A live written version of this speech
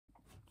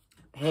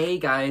Hey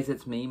guys,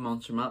 it's me,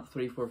 Monster Matt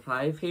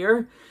 345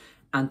 here,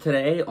 and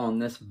today on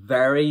this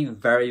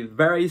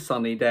very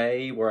sunny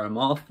day where I'm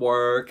off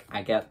work,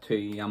 I get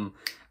to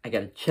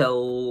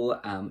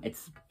chill.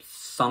 It's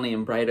sunny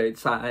and bright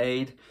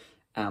outside.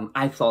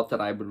 I thought that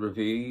I would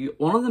review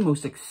one of the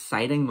most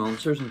exciting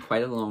monsters in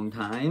quite a long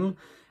time,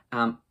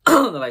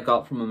 that I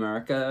got from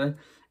America.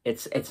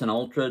 It's an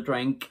ultra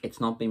drink. It's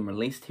not been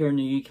released here in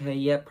the UK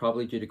yet,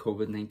 probably due to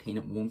COVID-19.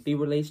 It won't be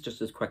released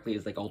just as quickly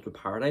as like Ultra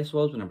Paradise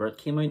was whenever it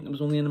came out and it was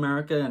only in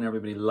America and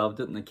everybody loved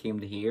it, and it came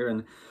to here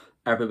and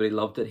everybody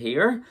loved it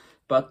here.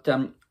 But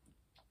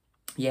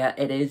yeah,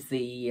 it is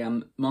the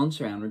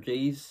Monster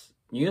Energy's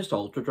newest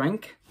ultra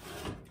drink,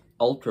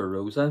 Ultra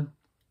Rosa.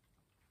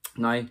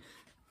 Now,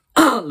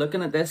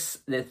 looking at this,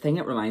 the thing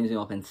it reminds me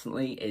of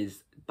instantly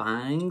is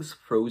Bang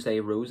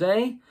Frosé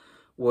Rosé,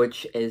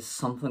 which is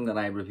something that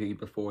I reviewed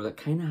before that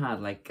kind of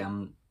had like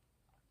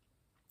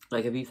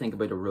if you think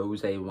about a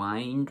rosé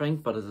wine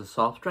drink, but as a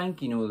soft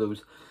drink, you know,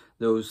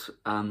 those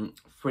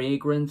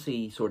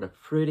fragrancy, sort of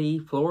fruity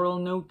floral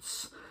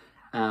notes,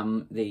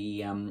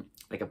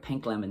 like a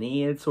pink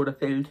lemonade sort of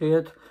feel to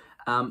it,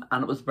 and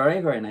it was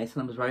very nice,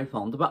 and I was very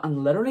fond of it.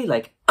 And literally,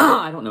 like,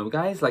 I don't know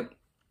guys, like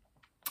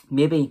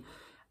maybe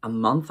a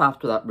month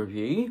after that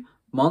review,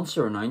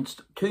 Monster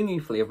announced 2 new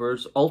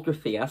flavours, Ultra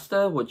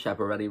Fiesta, which I've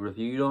already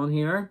reviewed on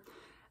here,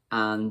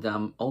 and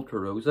Ultra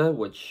Rosa,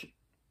 which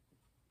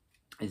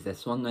is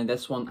this one. Now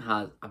this one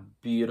has a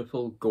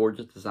beautiful,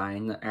 gorgeous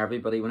design that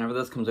everybody, whenever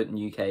this comes out in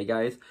the UK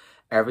guys,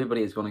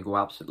 everybody is going to go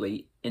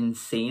absolutely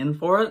insane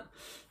for it.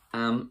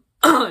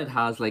 It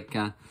has like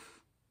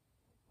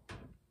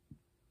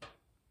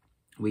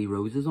wee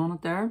roses on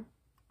it there.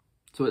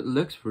 So it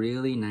looks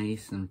really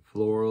nice and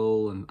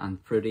floral and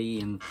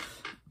fruity, and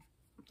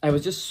I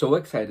was just so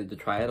excited to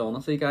try it,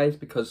 honestly, guys,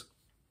 because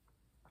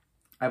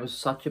I was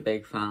such a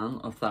big fan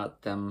of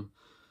that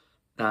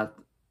that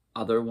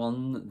other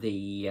one,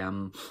 the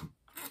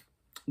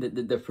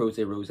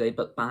Frosé Rosé.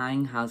 But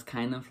Bang has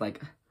kind of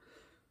like,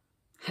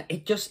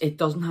 it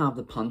doesn't have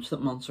the punch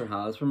that Monster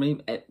has for me.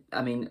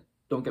 I mean,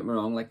 don't get me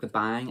wrong, like the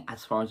Bang,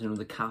 as far as you know,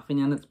 the caffeine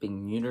in it's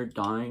been neutered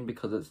down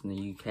because it's in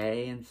the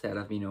UK instead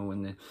of, you know,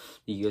 in the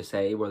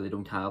USA where they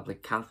don't have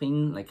like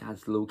caffeine, like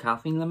has low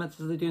caffeine limits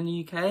as they do in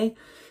the UK.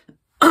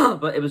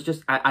 But it was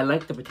just, I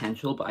liked the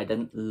potential, but I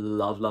didn't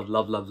love the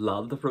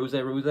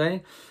Frosé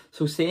Rosé.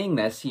 So seeing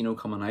this, you know,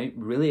 coming out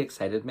really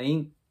excited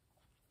me.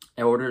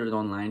 I ordered it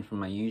online from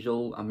my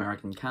usual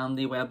American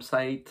Candy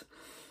website.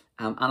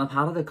 And I've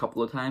had it a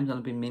couple of times and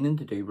I've been meaning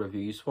to do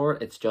reviews for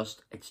it. It's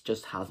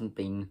just hasn't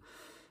been,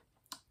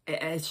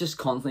 it's just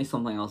constantly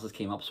something else has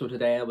came up. So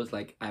today I was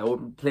like, I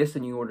placed a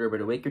new order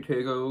about a week or 2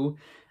 ago,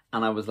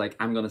 and I was like,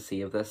 I'm going to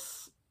save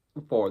this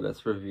for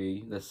this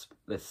review, this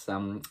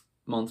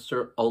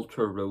Monster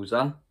Ultra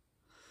Rosa.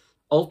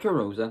 Ultra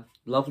Rosa,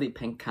 lovely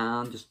pink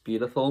can, just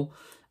beautiful.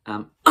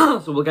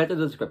 So we'll get to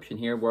the description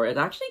here, where it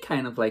actually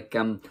kind of like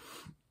the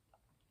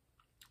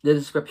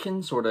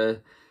description sort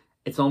of,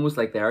 it's almost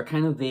like they're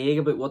kind of vague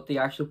about what the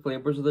actual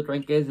flavors of the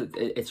drink is.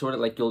 It's sort of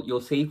like you'll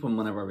see from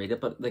whenever I read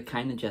it, but the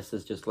kind of gist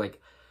is just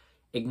like,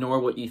 ignore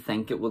what you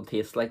think it will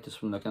taste like just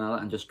from looking at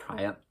it and just try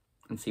it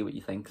and see what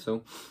you think.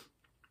 So,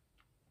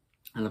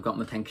 and I've got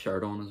my pink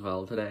shirt on as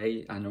well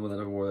today. I know that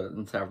I wore it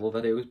in several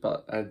videos,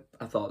 but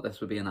I thought this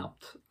would be an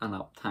apt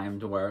time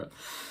to wear it.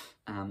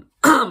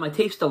 My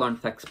teeth still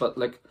aren't fixed, but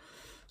like,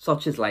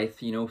 such is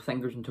life, you know,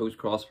 fingers and toes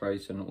crossed, very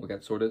soon it will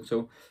get sorted.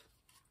 So,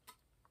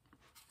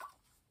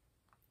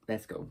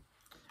 let's go.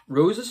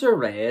 Roses are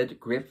red,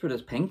 grapefruit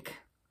is pink.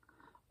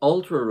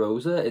 Ultra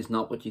Rosa is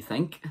not what you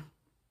think.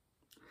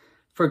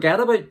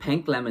 Forget about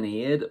pink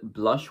lemonade,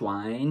 blush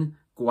wine,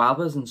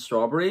 guavas and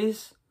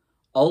strawberries.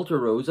 Ultra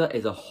Rosa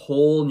is a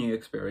whole new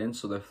experience,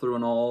 so they're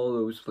throwing all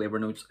those flavour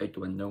notes out the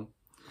window.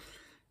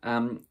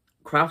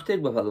 Crafted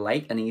with a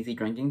light and easy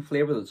drinking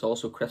flavour that's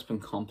also crisp and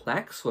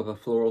complex with a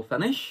floral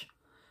finish.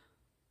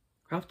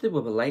 Crafted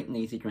with a light and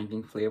easy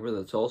drinking flavour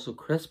that's also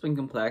crisp and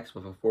complex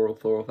with a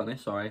floral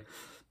finish, sorry.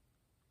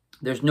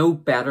 There's no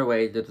better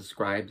way to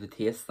describe the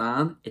taste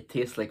than, it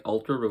tastes like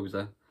Ultra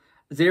Rosa.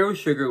 0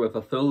 sugar with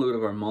a full load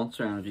of our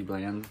Monster Energy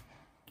blend.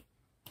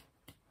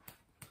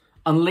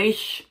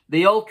 Unleash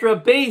the Ultra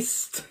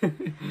Beast!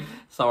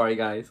 Sorry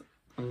guys,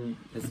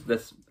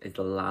 this is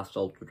the last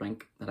Ultra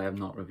drink that I have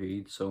not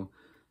reviewed, so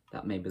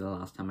that may be the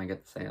last time I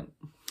get to say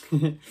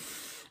it.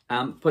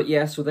 But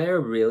yeah, so they're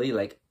really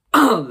like,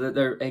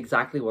 they're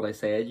exactly what I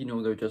said, you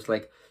know, they're just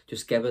like,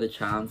 just give it a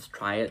chance,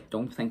 try it,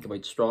 don't think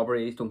about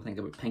strawberries, don't think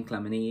about pink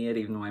lemonade,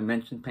 even though I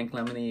mentioned pink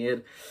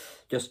lemonade,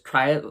 just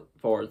try it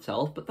for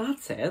itself. But that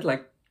said,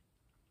 like,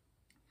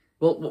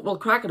 we'll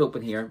crack it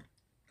open here.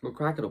 We'll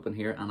crack it open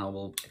here and I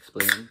will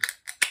explain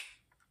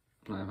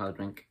when I've had a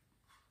drink.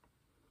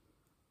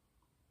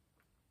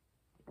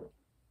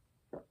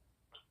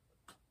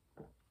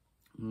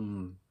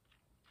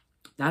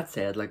 That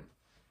said, like,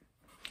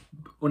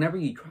 whenever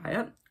you try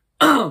it,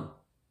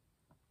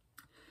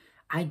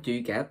 I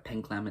do get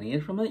pink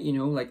lemonade from it, you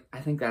know, like, I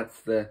think that's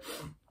the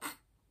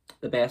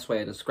the best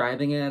way of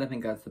describing it. I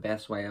think that's the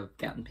best way of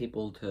getting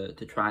people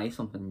to try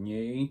something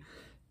new.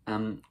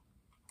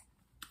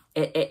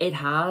 It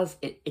has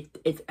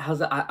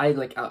I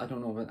like, I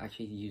don't know if it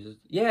actually uses,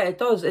 yeah, it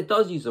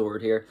does use the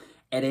word here.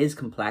 It is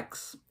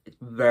complex. It's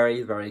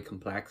very, very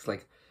complex.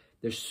 Like,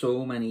 there's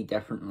so many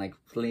different like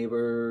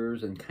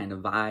flavors and kind of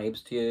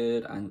vibes to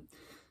it, and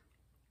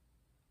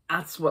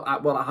that's how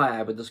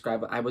I would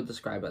describe it. I would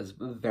describe it as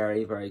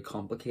very, very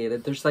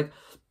complicated. There's like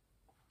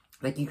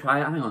you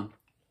try it, hang on.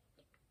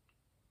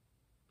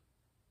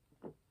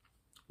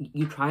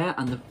 You try it,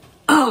 and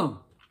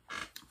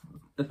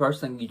the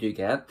first thing you do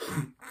get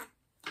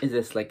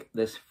is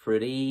this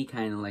fruity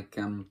kind of like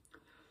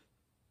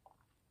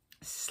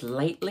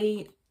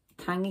slightly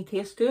tangy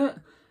taste to it,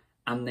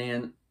 and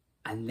then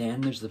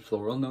there's the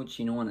floral notes,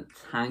 you know, and it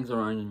hangs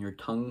around in your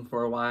tongue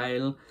for a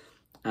while.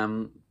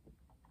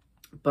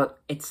 But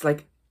it's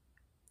like,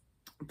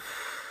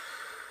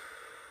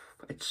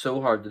 it's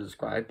so hard to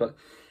describe, but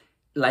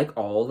like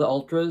all the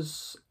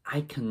ultras,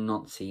 I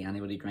cannot see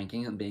anybody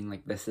drinking it and being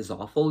like, this is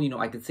awful. You know,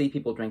 I could see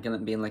people drinking it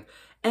and being like,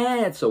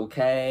 it's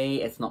okay,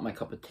 it's not my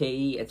cup of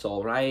tea, it's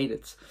all right,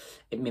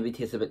 it maybe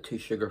tastes a bit too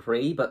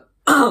sugar-free, but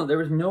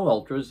there is no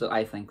ultras that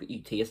I think that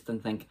you taste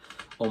and think,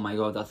 oh my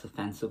god, that's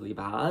offensively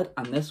bad.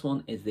 And this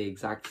one is the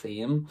exact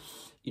same.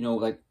 You know,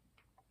 like,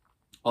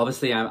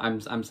 obviously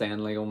I'm saying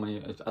like, oh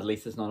my, at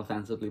least it's not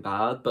offensively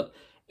bad, but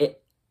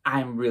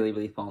I'm really,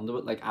 really fond of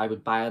it. Like, I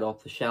would buy it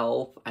off the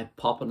shelf, I'd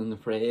pop it in the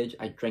fridge,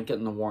 I'd drink it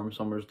on a warm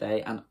summer's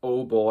day, and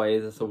oh boy,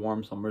 is this a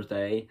warm summer's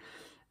day.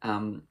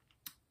 I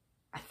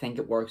think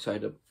it works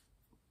out at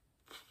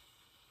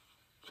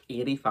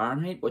 80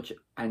 Fahrenheit, which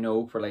I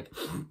know for like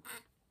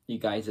you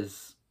guys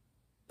is,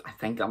 I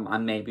think I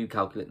may be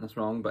calculating this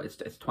wrong, but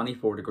it's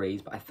 24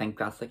 degrees, but I think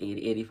that's like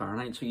 80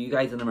 Fahrenheit. So you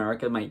guys in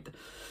America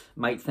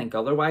might think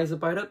otherwise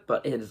about it,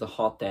 but it is a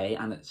hot day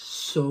and it's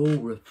so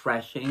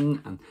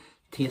refreshing and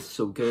tastes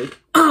so good.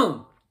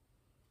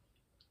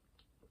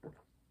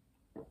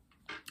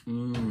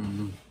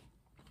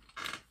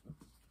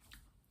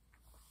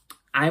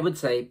 I would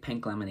say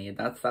pink lemonade.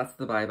 That's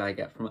the vibe I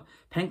get from it.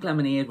 Pink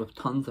lemonade with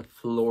tons of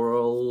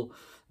floral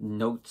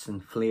notes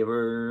and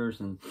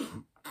flavors,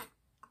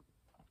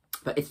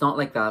 but it's not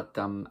like that.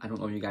 I don't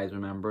know if you guys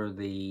remember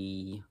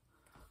it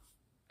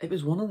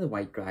was one of the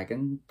White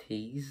Dragon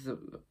teas.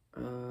 The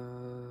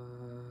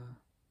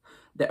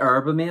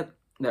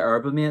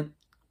Herbamate,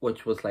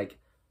 which was like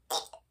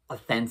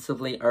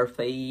offensively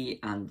earthy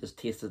and just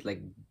tasted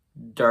like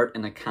dirt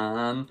in a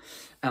can.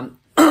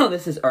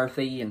 This is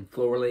earthy and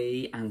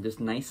florally and just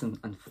nice and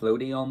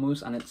floaty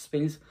almost, and it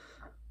feels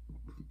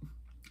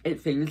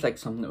like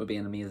something that would be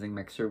an amazing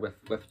mixer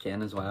with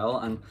gin as well.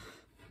 And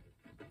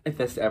if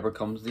this ever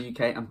comes to the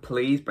UK, and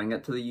please bring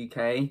it to the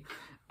UK,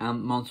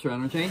 Monster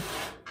Energy,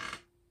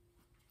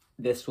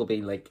 this will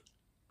be like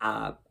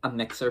a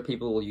mixer.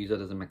 People will use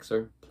it as a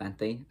mixer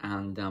plenty,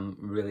 and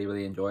really,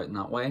 really enjoy it in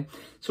that way.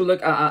 So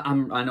look,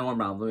 I know I'm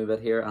rambling a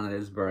bit here, and it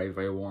is very,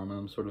 very warm,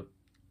 and I'm sort of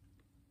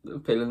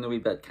feeling a wee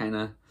bit kind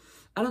of,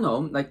 I don't know,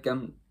 like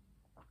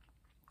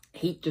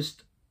heat,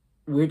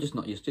 we're just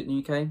not used to it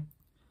in the UK.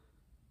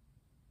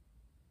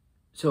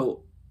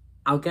 So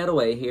I'll get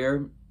away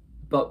here,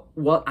 but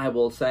what I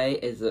will say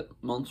is that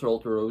Monster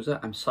Ultra Rosa,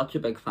 I'm such a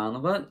big fan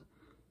of it,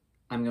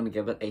 I'm going to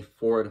give it a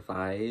 4 out of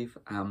 5.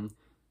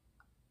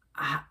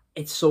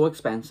 It's so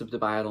expensive to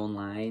buy it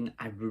online.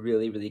 I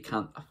really, really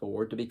can't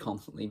afford to be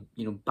constantly,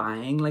 you know,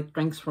 buying like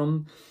drinks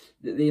from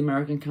the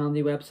American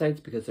candy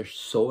websites because they're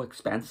so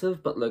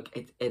expensive. But look,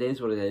 it is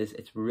what it is.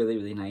 It's really,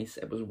 really nice.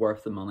 It was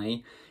worth the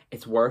money.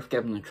 It's worth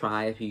giving a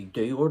try if you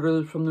do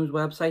order from those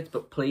websites.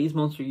 But please,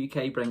 Monster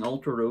UK, bring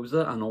Ultra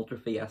Rosa and Ultra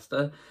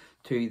Fiesta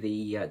to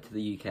the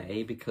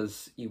UK,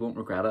 because you won't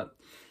regret it.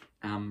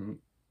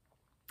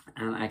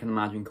 And I can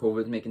imagine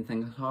COVID's making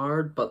things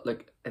hard, but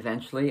like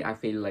eventually I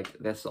feel like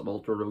this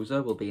Ultra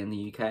Rosa will be in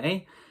the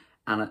UK,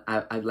 and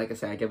I like I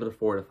say, I give it a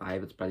 4 out of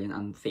 5. It's brilliant,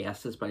 and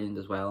Fiesta is brilliant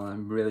as well. And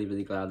I'm really,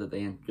 really glad that they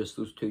introduced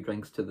those two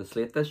drinks to the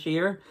slate this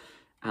year.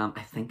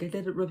 I think I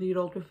did a reviewed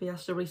Ultra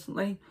Fiesta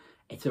recently.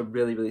 It's a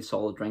really, really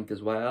solid drink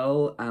as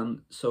well.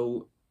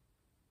 So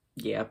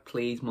yeah,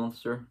 please,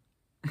 Monster.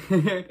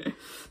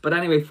 But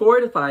anyway, 4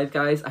 out of 5,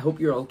 guys. I hope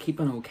you're all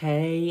keeping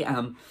okay.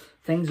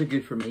 Things are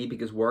good for me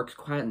because work's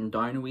quieting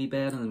down a wee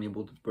bit, and I'm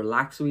able to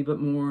relax a wee bit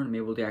more, and I'm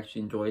able to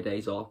actually enjoy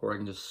days off where I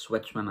can just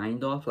switch my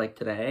mind off, like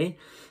today.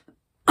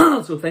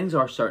 So things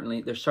are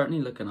certainly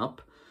looking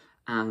up,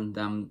 and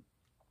I'm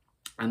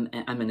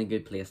in a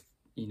good place,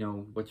 you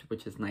know,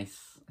 which is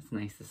nice. It's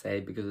nice to say,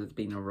 because it's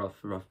been a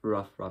rough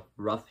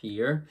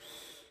year.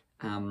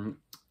 Yeah,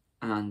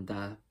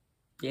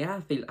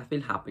 I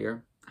feel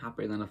happier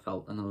than I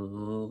felt in a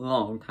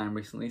long time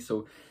recently.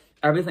 So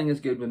everything is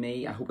good with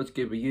me. I hope it's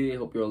good with you. I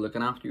hope you're all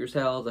looking after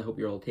yourselves. I hope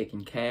you're all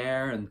taking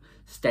care and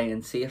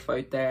staying safe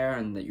out there,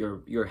 and that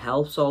your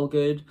health's all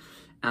good.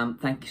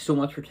 Thank you so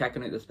much for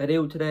checking out this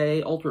video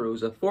today. Ultra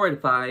Rosa, 4 out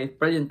of 5,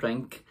 brilliant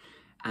drink.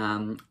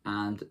 And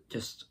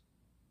just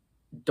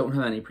don't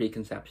have any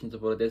preconceptions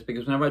of what it is,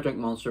 because whenever I drink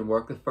Monster in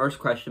work, the first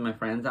question my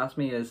friends ask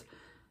me is,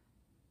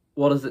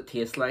 what does it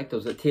taste like?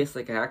 Does it taste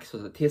like X?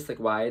 Does it taste like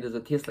Y? Does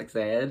it taste like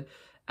Z?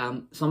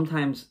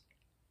 Sometimes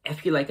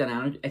if you like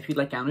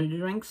energy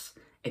drinks,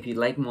 if you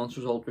like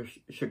Monster's Ultra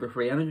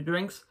sugar-free energy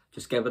drinks,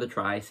 just give it a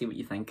try, see what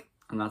you think.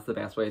 And that's the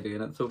best way of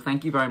doing it. So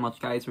thank you very much,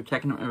 guys, for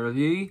checking out my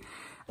review.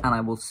 And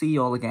I will see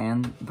you all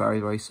again very,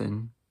 very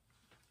soon.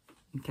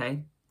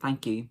 Okay?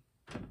 Thank you.